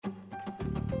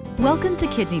Welcome to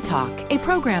Kidney Talk, a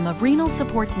program of Renal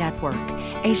Support Network,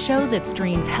 a show that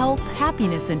streams health,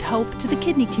 happiness, and hope to the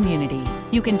kidney community.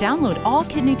 You can download all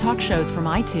Kidney Talk shows from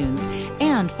iTunes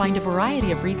and find a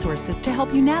variety of resources to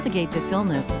help you navigate this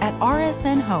illness at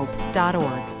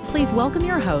rsnhope.org. Please welcome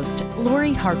your host,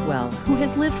 Lori Hartwell, who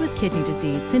has lived with kidney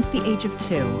disease since the age of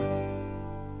 2.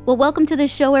 Well, welcome to the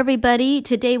show, everybody.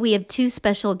 Today we have two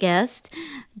special guests,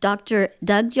 Dr.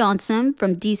 Doug Johnson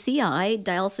from DCI,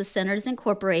 Dialysis Centers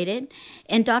Incorporated,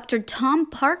 and Dr. Tom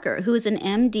Parker, who is an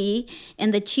MD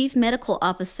and the Chief Medical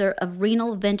Officer of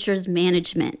Renal Ventures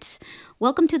Management.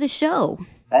 Welcome to the show.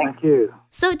 Thank you.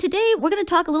 So today we're going to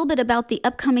talk a little bit about the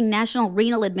upcoming National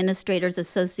Renal Administrators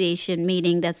Association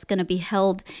meeting that's going to be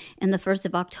held in the 1st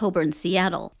of October in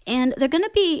Seattle. And they're going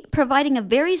to be providing a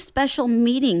very special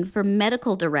meeting for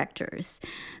medical directors.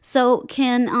 So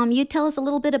can you tell us a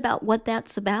little bit about what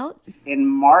that's about? In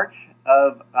March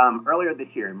of, earlier this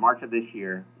year, in March of this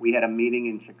year, we had a meeting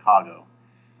in Chicago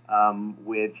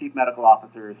with chief medical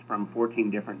officers from 14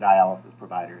 different dialysis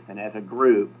providers. And as a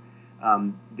group,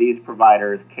 these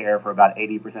providers care for about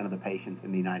 80% of the patients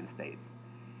in the United States.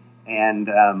 And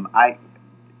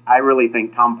I really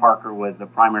think Tom Parker was the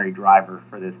primary driver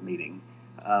for this meeting,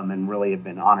 and really have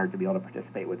been honored to be able to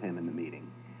participate with him in the meeting.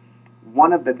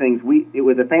 One of the things, it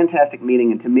was a fantastic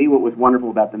meeting, and to me what was wonderful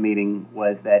about the meeting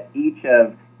was that each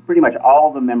of, pretty much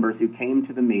all the members who came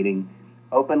to the meeting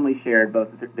openly shared both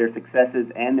their successes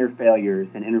and their failures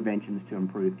in interventions to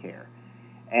improve care.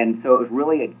 And so it was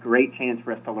really a great chance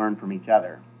for us to learn from each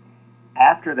other.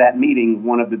 After that meeting,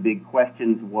 one of the big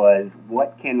questions was,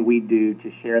 what can we do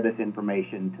to share this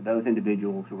information to those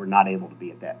individuals who were not able to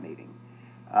be at that meeting?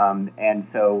 And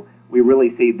so we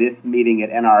really see this meeting at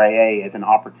NRAA as an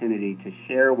opportunity to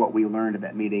share what we learned at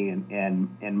that meeting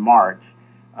in March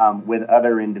with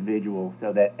other individuals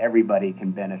so that everybody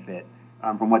can benefit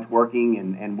from what's working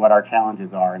and what our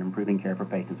challenges are in improving care for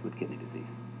patients with kidney disease.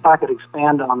 If I could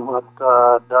expand on what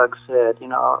Doug said,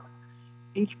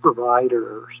 each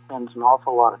provider spends an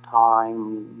awful lot of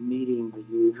time meeting the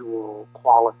usual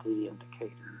quality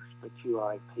indicators, the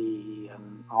QIP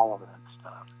and all of that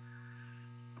stuff.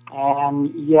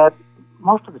 And yet,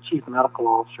 most of the chief medical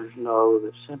officers know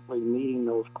that simply meeting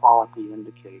those quality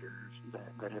indicators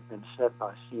that have been set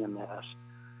by CMS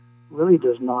really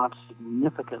does not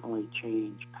significantly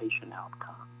change patient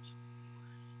outcomes.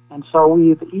 And so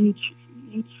we've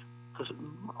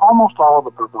almost all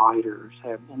the providers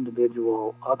have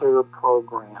individual other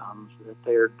programs that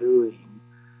they're doing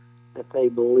that they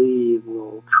believe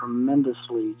will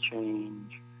tremendously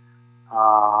change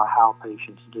how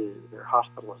patients do. Their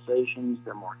hospitalizations,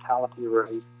 their mortality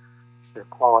rate, their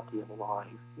quality of life.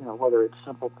 Whether it's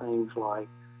simple things like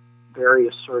very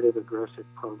assertive, aggressive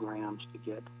programs to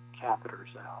get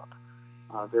catheters out,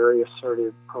 very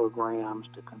assertive programs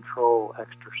to control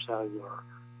extracellular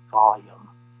volume,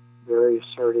 very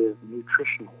assertive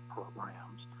nutritional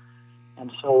programs.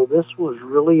 And so this was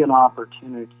really an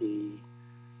opportunity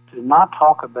to not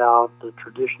talk about the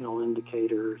traditional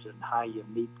indicators and how you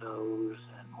meet those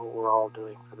and what we're all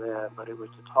doing for that, but it was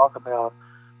to talk about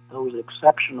those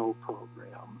exceptional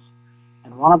programs.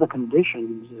 And one of the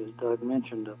conditions, as Doug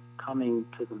mentioned, of coming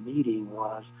to the meeting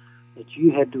was that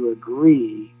you had to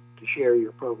agree to share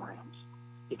your programs.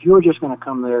 If you were just going to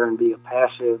come there and be a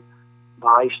passive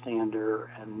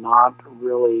bystander and not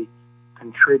really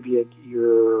contribute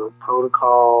your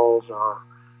protocols or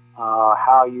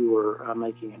how you were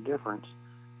making a difference,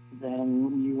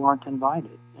 then you weren't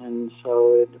invited. And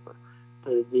so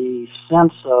the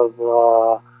sense of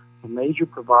the major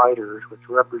providers, which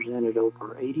represented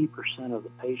over 80% of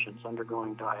the patients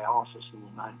undergoing dialysis in the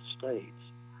United States,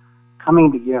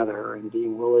 coming together and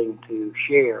being willing to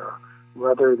share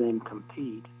rather than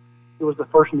compete, it was the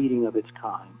first meeting of its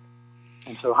kind.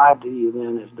 And so how do you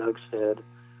then, as Doug said,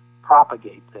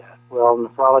 propagate that? Well,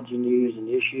 Nephrology News and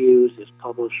Issues is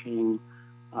publishing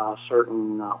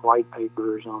certain white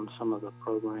papers on some of the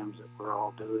programs that we're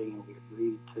all doing and we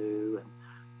agreed to,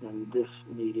 and this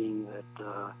meeting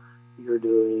that you're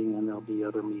doing, and there'll be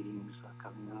other meetings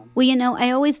coming up. Well,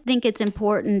 I always think it's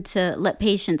important to let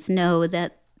patients know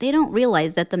that they don't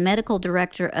realize that the medical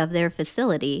director of their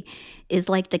facility is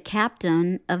like the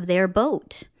captain of their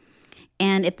boat.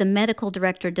 And if the medical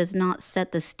director does not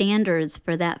set the standards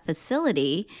for that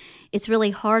facility, it's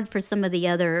really hard for some of the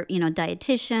other,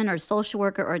 dietitian or social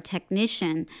worker or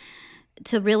technician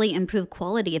to really improve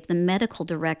quality if the medical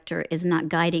director is not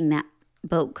guiding that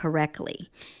boat correctly.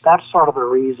 That's sort of the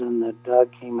reason that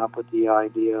Doug came up with the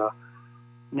idea.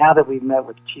 Now that we've met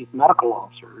with chief medical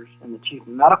officers, and the chief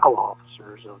medical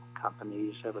officers of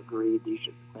companies have agreed these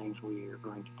are the things we are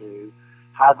going to do,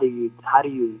 how do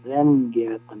you then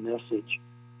get the message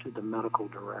to the medical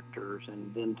directors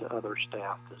and then to other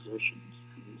staff physicians?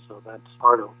 And so that's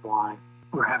part of why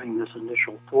we're having this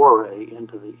initial foray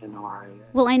into the NRAA.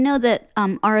 Well, I know that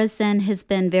RSN has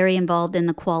been very involved in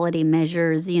the quality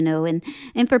measures, and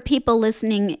for people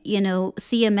listening,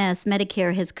 CMS,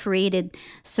 Medicare, has created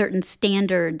certain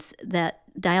standards that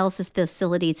dialysis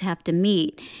facilities have to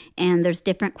meet, and there's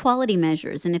different quality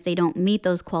measures, and if they don't meet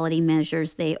those quality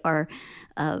measures, they are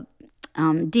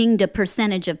dinged a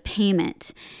percentage of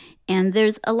payment. And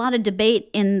there's a lot of debate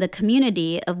in the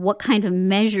community of what kind of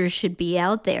measures should be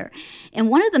out there. And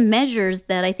one of the measures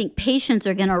that I think patients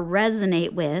are going to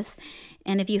resonate with,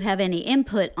 and if you have any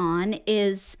input on,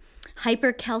 is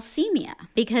hypercalcemia.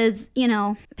 Because,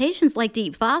 patients like to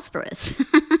eat phosphorus.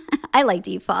 I like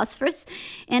to eat phosphorus.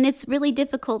 And it's really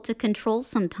difficult to control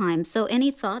sometimes. So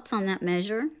any thoughts on that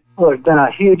measure? Well, there's been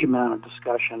a huge amount of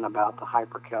discussion about the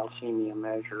hypercalcemia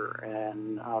measure,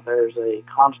 and there's a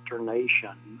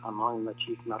consternation among the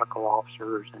chief medical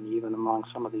officers and even among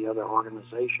some of the other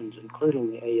organizations,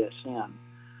 including the ASN.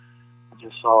 I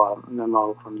just saw a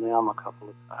memo from them a couple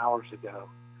of hours ago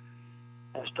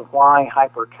as to why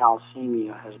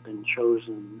hypercalcemia has been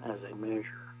chosen as a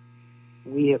measure.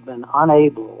 We have been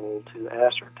unable to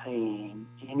ascertain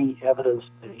any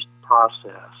evidence-based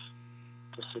process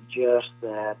to suggest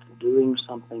that doing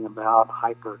something about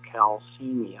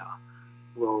hypercalcemia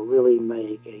will really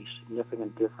make a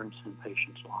significant difference in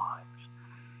patients' lives.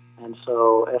 And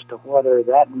so as to whether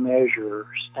that measure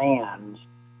stands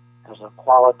as a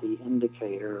quality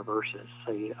indicator versus,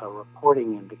 say, a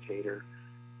reporting indicator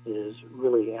is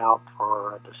really out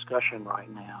for a discussion right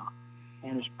now.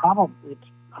 And I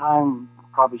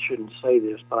probably shouldn't say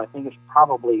this, but I think it's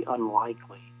probably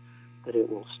unlikely that it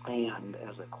will stand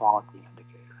as a quality indicator.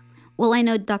 Well, I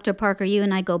know, Dr. Parker, you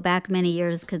and I go back many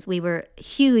years because we were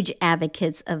huge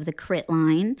advocates of the CRIT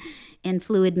line and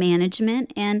fluid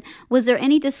management. And was there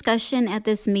any discussion at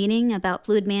this meeting about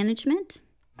fluid management?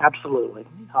 Absolutely.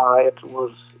 It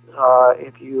was.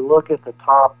 If you look at the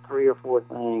top 3 or 4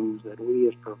 things that we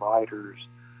as providers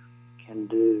can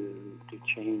do to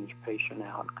change patient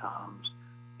outcomes,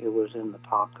 it was in the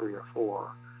top 3 or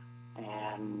 4.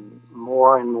 And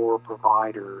more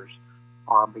providers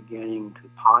are beginning to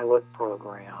pilot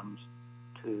programs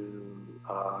to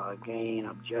gain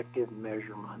objective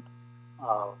measurement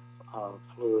of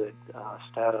fluid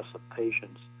status of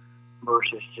patients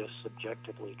versus just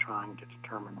subjectively trying to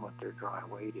determine what their dry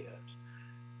weight is.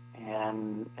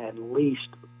 And at least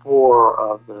 4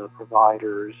 of the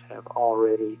providers have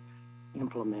already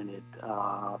implemented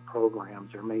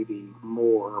programs. There may be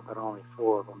more, but only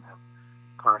 4 of them have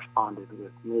corresponded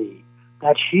with me.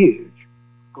 That's huge.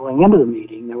 Going into the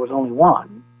meeting, there was only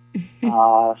 1.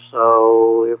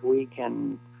 So if we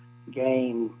can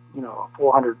gain, a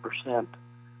 400%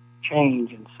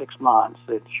 change in 6 months,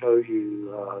 it shows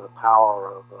you the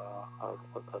power of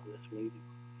this meeting.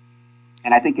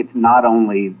 And I think it's not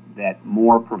only that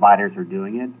more providers are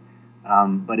doing it,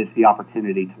 but it's the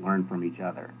opportunity to learn from each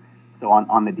other. So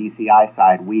on the DCI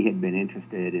side, we had been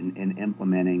interested in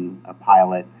implementing a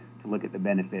pilot to look at the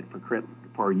benefit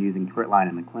for using CRITline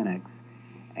in the clinics.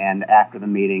 And after the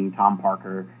meeting, Tom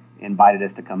Parker invited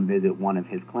us to come visit one of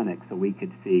his clinics so we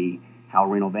could see how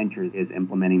Renal Ventures is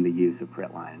implementing the use of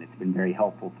CRITline. And it's been very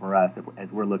helpful for us as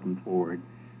we're looking forward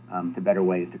to better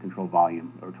ways to control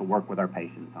volume or to work with our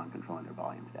patients on controlling their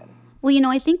volume status. Well,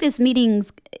 I think this meeting,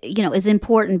 is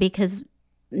important because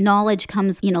knowledge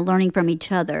comes, learning from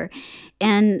each other.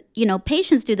 And,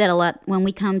 patients do that a lot when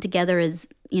we come together as,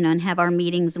 and have our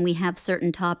meetings and we have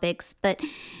certain topics. But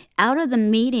out of the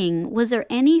meeting, was there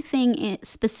anything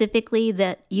specifically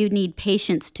that you need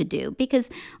patients to do? Because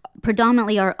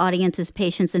predominantly our audience is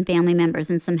patients and family members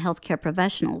and some healthcare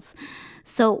professionals.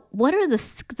 So what are the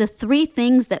 3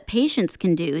 things that patients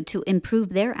can do to improve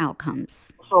their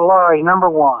outcomes? So, Laurie, number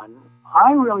 1,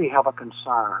 I really have a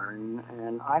concern,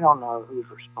 and I don't know whose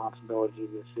responsibility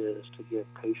this is to give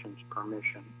patients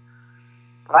permission.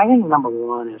 But I think number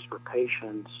 1 is for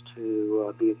patients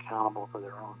to be accountable for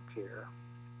their own care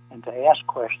and to ask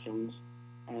questions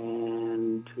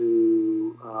and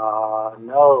to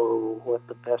know what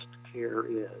the best care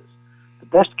is. The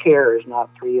best care is not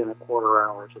 3 1/4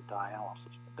 hours of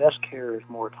dialysis. The best care is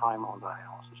more time on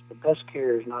dialysis. The best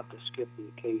care is not to skip the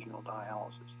occasional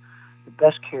dialysis. The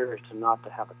best care is to not to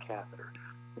have a catheter.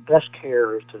 The best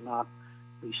care is to not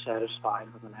be satisfied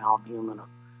with an albumin of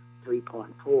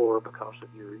 3.4 because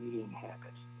of your eating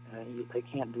habits. They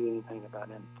can't do anything about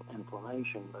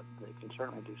inflammation, but they can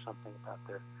certainly do something about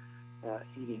their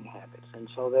eating habits. And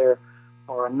so there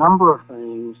are a number of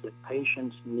things that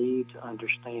patients need to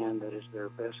understand that is their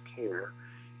best care.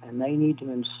 and they need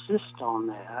to insist on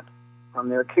that from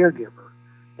their caregiver.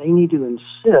 They need to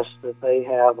insist that they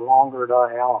have longer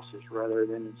dialysis rather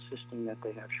than insisting that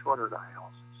they have shorter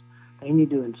dialysis. They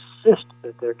need to insist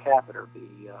that their catheter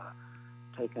be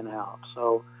taken out.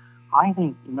 So I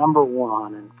think number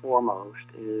one and foremost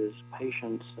is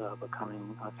patients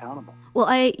becoming accountable. Well,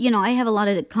 I have a lot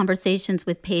of conversations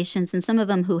with patients, and some of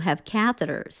them who have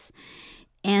catheters.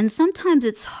 And sometimes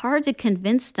it's hard to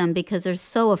convince them because they're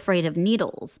so afraid of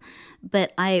needles.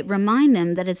 But I remind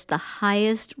them that it's the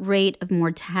highest rate of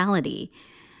mortality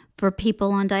for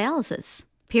people on dialysis,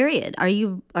 period. Are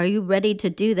you ready to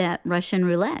do that Russian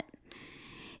roulette?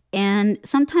 And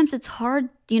sometimes it's hard,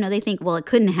 they think, well, it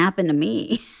couldn't happen to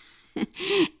me.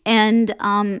 And,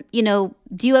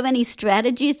 do you have any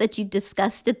strategies that you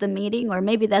discussed at the meeting? Or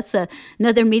maybe that's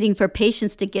another meeting for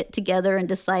patients to get together and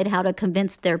decide how to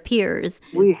convince their peers.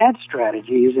 We had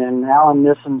strategies, and Alan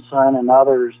Nissenson and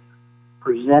others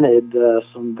presented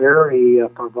some very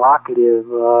provocative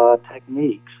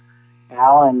techniques.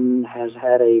 Alan has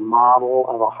had a model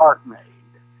of a heart made,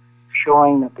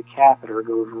 showing that the catheter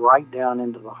goes right down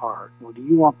into the heart. Well, do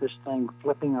you want this thing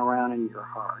flipping around in your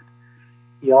heart?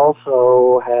 He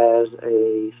also has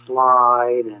a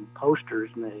slide and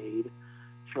posters made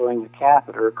showing a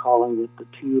catheter, calling it the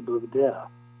tube of death.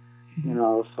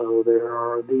 So there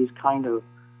are these kind of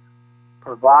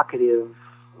provocative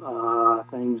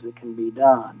things that can be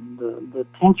done. The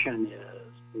tension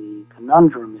is, the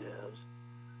conundrum is,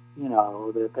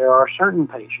 that there are certain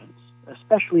patients,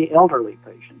 especially elderly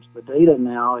patients. The data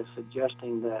now is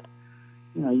suggesting that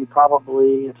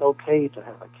it's okay to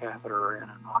have a catheter and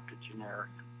an octogenarian.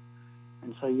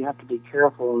 And so you have to be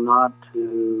careful not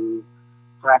to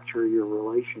fracture your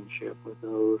relationship with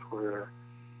those where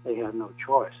they have no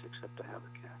choice except to have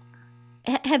a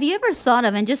catheter. Have you ever thought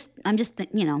of,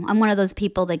 I'm one of those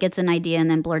people that gets an idea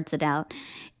and then blurts it out.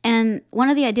 And one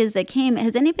of the ideas that came,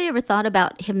 has anybody ever thought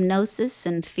about hypnosis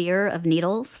and fear of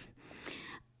needles?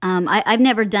 I've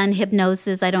never done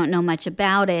hypnosis. I don't know much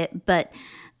about it, but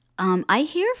I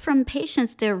hear from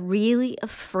patients they're really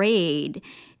afraid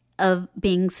of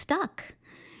being stuck.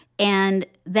 And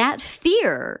that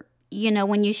fear,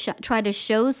 when you try to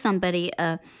show somebody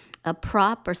a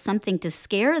prop or something to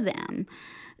scare them,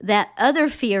 that other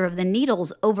fear of the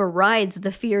needles overrides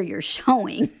the fear you're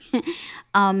showing.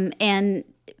 And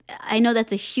I know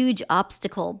that's a huge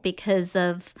obstacle because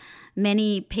of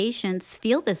many patients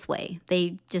feel this way.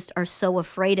 They just are so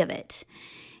afraid of it.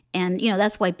 And,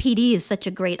 that's why PD is such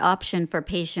a great option for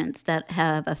patients that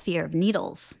have a fear of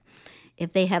needles,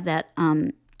 if they have that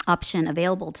option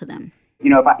available to them.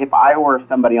 If I were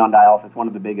somebody on dialysis, one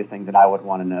of the biggest things that I would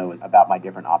want to know is about my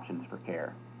different options for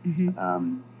care.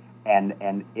 Mm-hmm.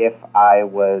 And if I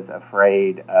was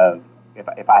afraid of,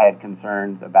 if I had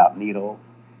concerns about needles,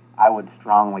 I would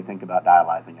strongly think about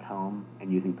dialyzing at home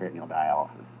and using peritoneal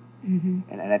dialysis. Mm-hmm.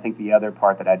 And I think the other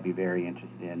part that I'd be very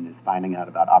interested in is finding out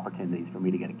about opportunities for me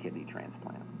to get a kidney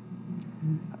transplant.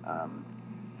 Mm-hmm.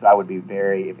 So I would be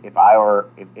very, if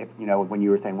when you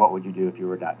were saying what would you do if you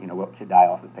were, what should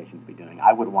dialysis patients be doing,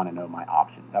 I would want to know my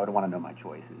options. I would want to know my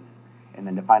choices. And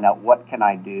then to find out what can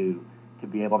I do to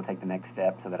be able to take the next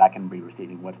step so that I can be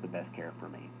receiving what's the best care for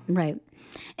me. Right.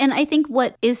 And I think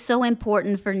what is so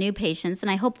important for new patients,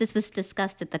 and I hope this was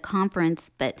discussed at the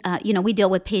conference, but, we deal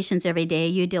with patients every day.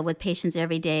 You deal with patients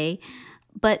every day.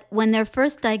 But when they're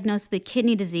first diagnosed with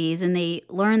kidney disease and they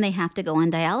learn they have to go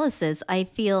on dialysis, I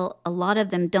feel a lot of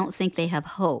them don't think they have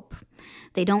hope.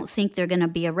 They don't think they're going to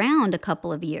be around a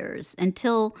couple of years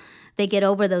until they get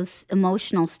over those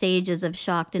emotional stages of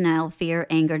shock, denial, fear,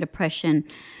 anger, depression,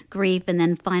 grief, and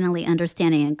then finally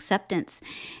understanding and acceptance.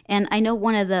 And I know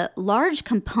one of the large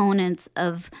components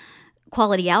of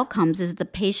quality outcomes is the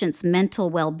patient's mental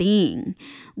well-being.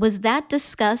 Was that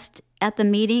discussed at the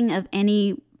meeting of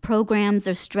any programs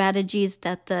or strategies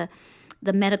that the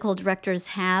medical directors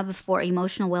have for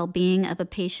emotional well-being of a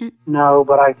patient? No,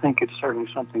 but I think it's certainly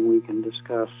something we can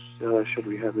discuss should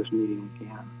we have this meeting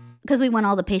again. Because we want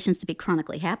all the patients to be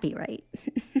chronically happy, right?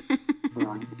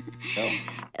 Right. So.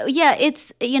 Yeah,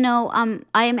 it's, I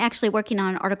am actually working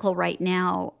on an article right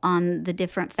now on the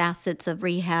different facets of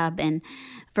rehab and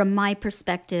from my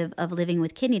perspective of living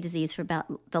with kidney disease for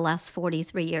about the last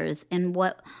 43 years and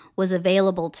what was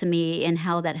available to me and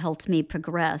how that helped me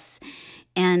progress.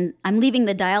 And I'm leaving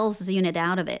the dialysis unit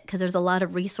out of it because there's a lot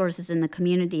of resources in the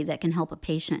community that can help a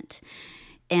patient.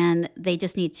 And they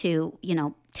just need to,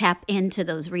 tap into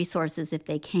those resources if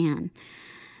they can.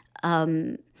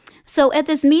 So at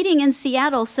this meeting in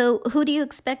Seattle, so who do you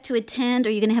expect to attend? Are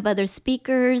you going to have other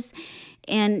speakers?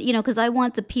 And, because I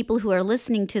want the people who are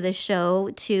listening to the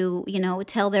show to,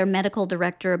 tell their medical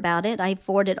director about it. I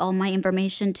forwarded all my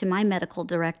information to my medical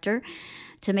director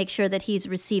to make sure that he's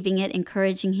receiving it,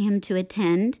 encouraging him to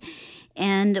attend.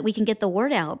 And we can get the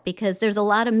word out, because there's a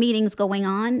lot of meetings going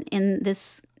on in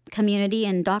this community,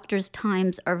 and doctors'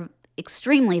 times are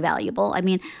extremely valuable. I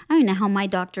mean, I don't know how my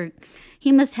doctor,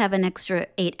 he must have an extra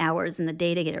 8 hours in the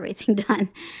day to get everything done.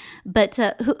 But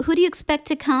who do you expect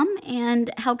to come, and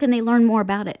how can they learn more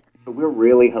about it? So we're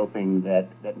really hoping that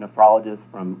nephrologists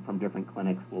from different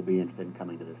clinics will be interested in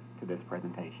coming to this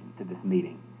presentation, to this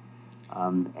meeting.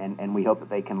 And we hope that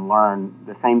they can learn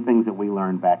the same things that we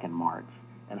learned back in March.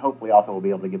 And hopefully also we'll be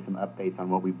able to give some updates on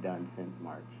what we've done since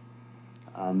March.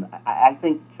 I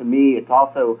think, to me, it's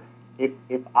also, if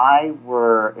I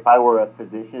were a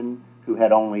physician who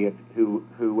had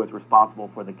who was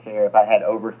responsible for the care, if I had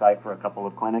oversight for a couple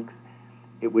of clinics,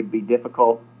 it would be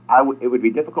difficult. It would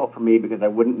be difficult for me, because I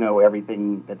wouldn't know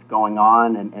everything that's going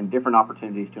on and different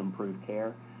opportunities to improve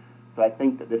care. So I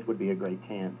think that this would be a great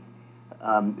chance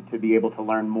to be able to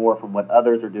learn more from what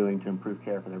others are doing to improve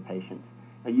care for their patients.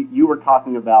 Now, you were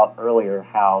talking about earlier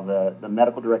how the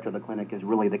medical director of the clinic is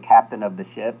really the captain of the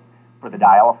ship for the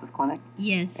dialysis clinic.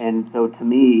 Yes. And so, to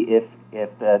me, if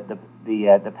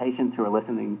the patients who are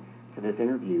listening to this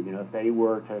interview, if they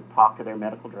were to talk to their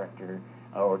medical director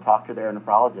or talk to their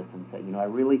nephrologist and say, I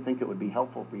really think it would be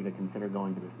helpful for you to consider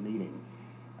going to this meeting,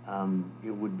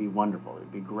 it would be wonderful. It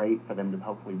would be great for them to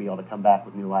hopefully be able to come back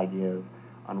with new ideas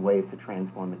on ways to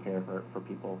transform the care for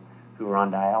people who are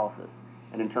on dialysis.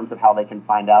 And in terms of how they can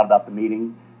find out about the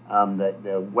meeting,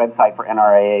 the website for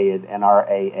NRAA is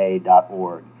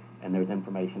nraa.org, and there's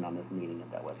information on this meeting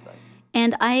at that website.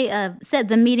 And I said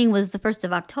the meeting was the 1st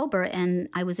of October, and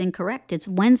I was incorrect. It's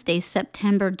Wednesday,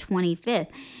 September 25th.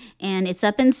 And it's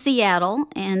up in Seattle,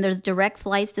 and there's direct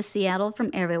flights to Seattle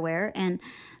from everywhere. And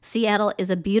Seattle is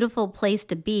a beautiful place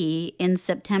to be in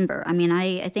September. I mean,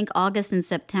 I think August and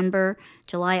September,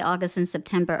 July, August, and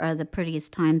September are the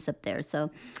prettiest times up there.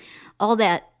 So all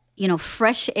that,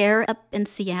 fresh air up in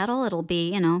Seattle, it'll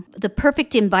be, the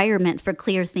perfect environment for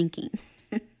clear thinking.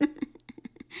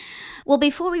 Well,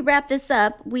 before we wrap this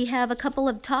up, we have a couple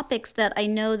of topics that I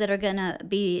know that are going to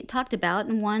be talked about,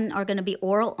 and one are going to be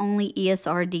oral-only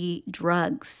ESRD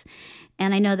drugs.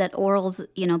 And I know that orals,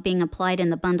 being applied in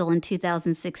the bundle in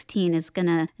 2016 is going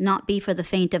to not be for the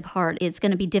faint of heart. It's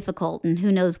going to be difficult, and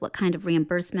who knows what kind of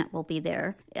reimbursement will be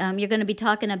there. You're going to be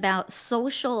talking about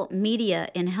social media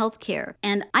in healthcare.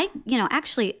 And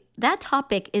actually, that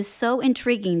topic is so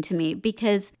intriguing to me,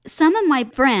 because some of my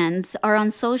friends are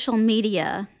on social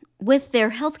media with their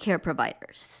healthcare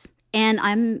providers. And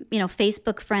I'm,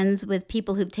 Facebook friends with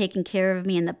people who've taken care of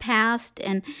me in the past,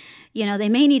 and, they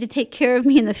may need to take care of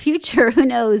me in the future. Who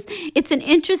knows? It's an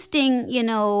interesting,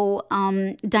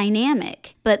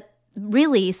 dynamic. But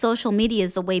really, social media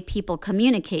is the way people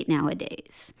communicate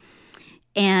nowadays.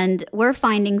 And we're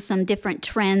finding some different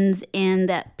trends in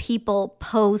that people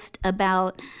post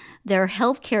about their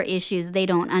healthcare issues they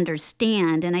don't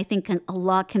understand. And I think a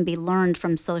lot can be learned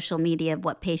from social media of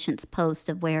what patients post,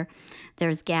 of where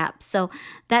there's gaps. So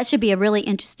that should be a really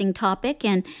interesting topic.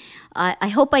 And I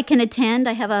hope I can attend.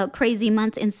 I have a crazy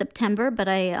month in September, but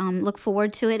I look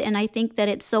forward to it. And I think that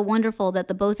it's so wonderful that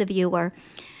the both of you are,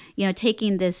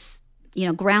 taking this,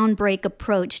 groundbreak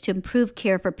approach to improve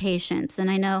care for patients.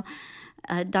 And I know,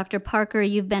 Dr. Parker,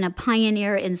 you've been a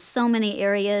pioneer in so many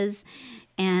areas.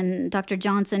 And Dr.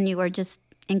 Johnson, you are just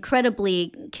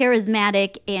incredibly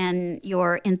charismatic, and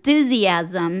your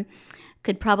enthusiasm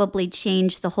could probably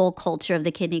change the whole culture of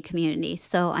the kidney community.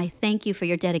 So I thank you for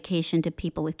your dedication to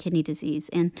people with kidney disease,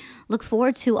 and look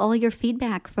forward to all your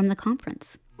feedback from the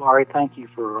conference. Laurie, thank you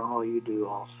for all you do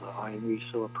also. We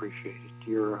so appreciate it.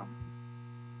 You're a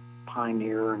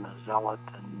pioneer and a zealot,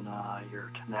 and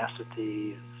your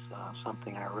tenacity is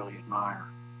something I really admire.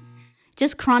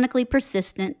 Just chronically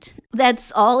persistent.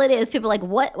 That's all it is. People are like,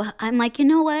 what? I'm like, you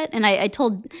know what? And I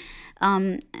told,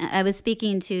 I was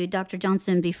speaking to Dr.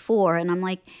 Johnson before, and I'm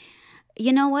like,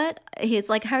 you know what? He's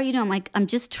like, how are you doing? I'm like, I'm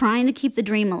just trying to keep the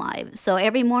dream alive. So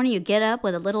every morning you get up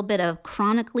with a little bit of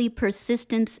chronically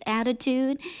persistence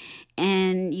attitude,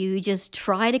 and you just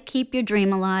try to keep your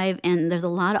dream alive. And there's a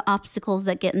lot of obstacles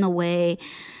that get in the way.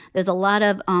 There's a lot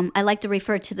of, I like to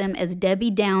refer to them as Debbie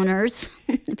Downers,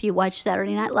 if you watch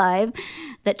Saturday Night Live,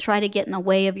 that try to get in the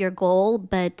way of your goal.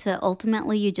 But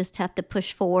ultimately, you just have to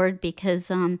push forward, because,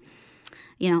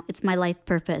 it's my life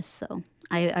purpose. So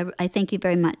I thank you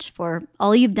very much for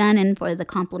all you've done and for the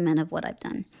compliment of what I've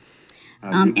done.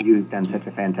 You've done such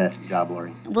a fantastic job,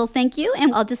 Lori. Well, thank you.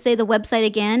 And I'll just say the website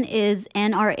again is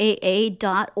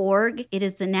nraa.org. It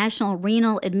is the National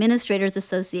Renal Administrators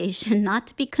Association, not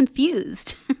to be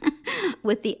confused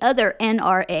with the other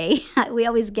NRA. We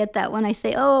always get that when I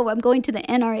say, oh, I'm going to the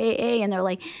NRAA, and they're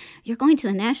like, you're going to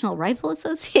the National Rifle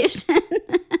Association?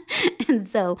 And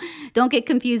so don't get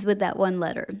confused with that one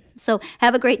letter. So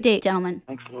have a great day, gentlemen.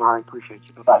 Thanks, Laura. I appreciate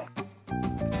you. Bye-bye.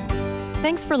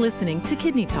 Thanks for listening to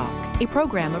Kidney Talk, a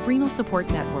program of Renal Support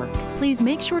Network. Please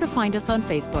make sure to find us on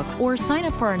Facebook or sign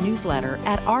up for our newsletter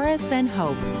at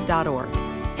rsnhope.org.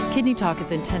 Kidney Talk is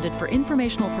intended for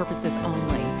informational purposes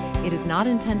only. It is not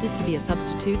intended to be a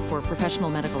substitute for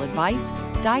professional medical advice,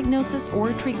 diagnosis,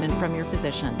 or treatment from your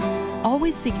physician.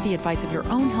 Always seek the advice of your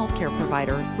own healthcare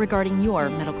provider regarding your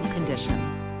medical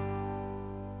condition.